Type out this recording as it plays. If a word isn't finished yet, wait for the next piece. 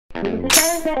Hey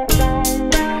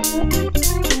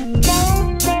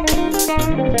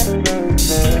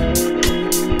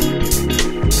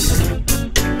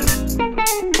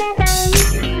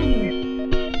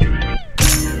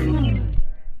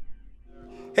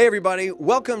everybody,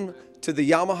 welcome to the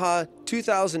Yamaha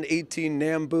 2018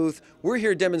 NAMM booth. We're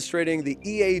here demonstrating the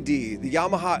EAD, the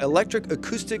Yamaha Electric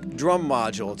Acoustic Drum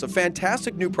Module. It's a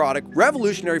fantastic new product,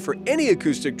 revolutionary for any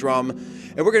acoustic drum,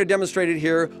 and we're going to demonstrate it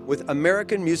here with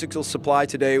American Musical Supply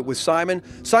today with Simon.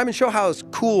 Simon, show how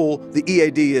cool the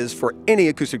EAD is for any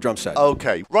acoustic drum set.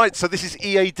 Okay, right, so this is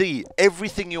EAD.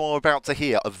 Everything you are about to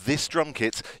hear of this drum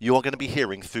kit, you are going to be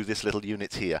hearing through this little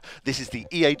unit here. This is the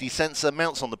EAD sensor,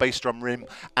 mounts on the bass drum rim,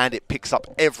 and it picks up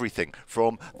everything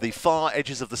from the far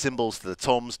edges of the cymbals to the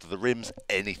toms to the rims,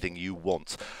 anything you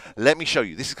want. Let me show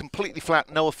you. This is completely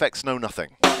flat, no effects, no nothing.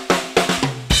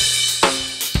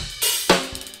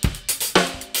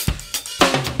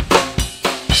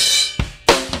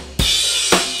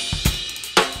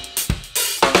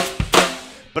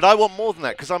 But I want more than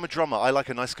that because I'm a drummer. I like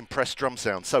a nice compressed drum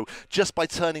sound. So just by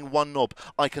turning one knob,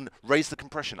 I can raise the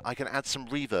compression. I can add some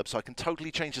reverb, so I can totally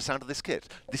change the sound of this kit.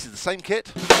 This is the same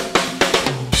kit.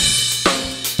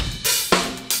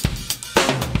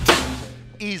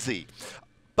 Easy.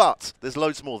 But there's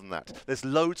loads more than that. There's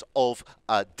loads of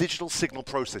digital signal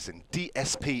processing,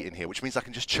 DSP, in here, which means I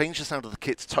can just change the sound of the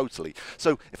kit totally.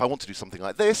 So if I want to do something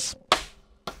like this,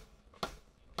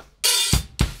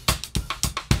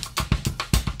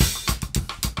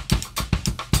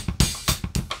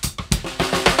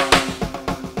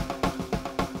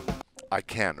 I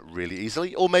can really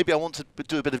easily. Or maybe I want to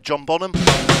do a bit of John Bonham.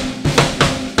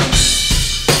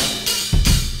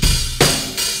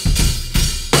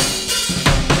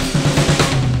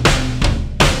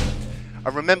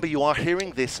 And remember, you are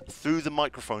hearing this through the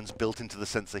microphones built into the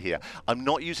sensor here. I'm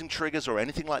not using triggers or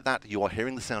anything like that. You are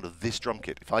hearing the sound of this drum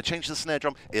kit. If I change the snare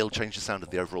drum, it'll change the sound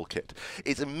of the overall kit.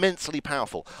 It's immensely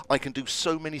powerful. I can do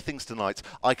so many things tonight.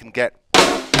 I can get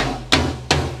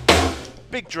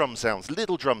big drum sounds,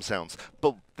 little drum sounds.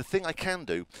 But the thing I can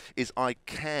do is I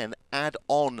can add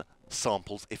on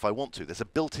samples if I want to. There's a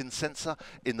built-in sensor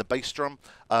in the bass drum.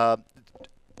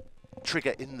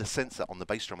 Trigger in the sensor on the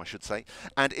bass drum, I should say,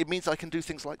 and it means I can do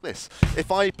things like this.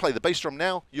 If I play the bass drum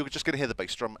now, you're just going to hear the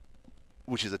bass drum,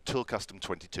 which is a Tool Custom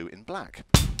 22 in black.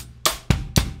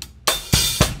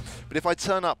 But if I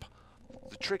turn up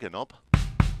the trigger knob,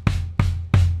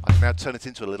 I can now turn it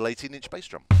into a little 18-inch bass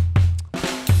drum.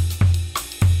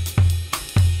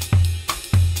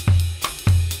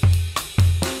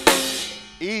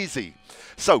 Easy.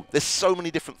 So there's so many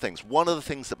different things. One of the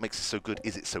things that makes it so good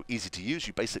is it's so easy to use.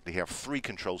 You basically have 3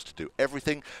 controls to do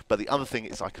everything, but the other thing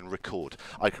is I can record.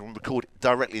 I can record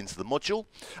directly into the module.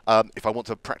 If I want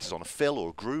to practice on a fill or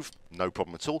a groove, no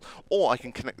problem at all. Or I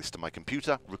can connect this to my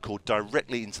computer, record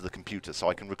directly into the computer. So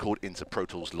I can record into Pro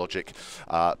Tools, Logic,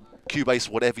 Cubase,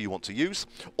 whatever you want to use,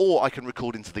 or I can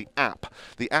record into the app.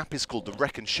 The app is called the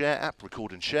Rec and Share app,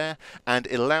 Record and Share, and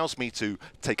it allows me to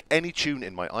take any tune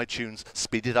in my iTunes,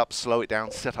 speed it up, slow it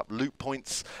down, set up loop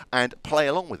points, and play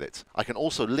along with it. I can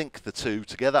also link the two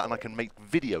together, and I can make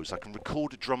videos. I can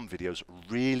record drum videos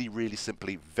really, really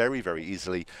simply, very, very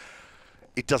easily.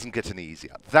 It doesn't get any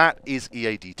easier. That is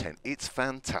EAD10. It's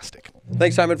fantastic.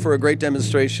 Thanks, Simon, for a great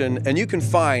demonstration. And you can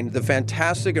find the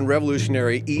fantastic and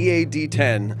revolutionary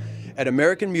EAD10 at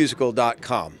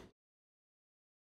AmericanMusical.com.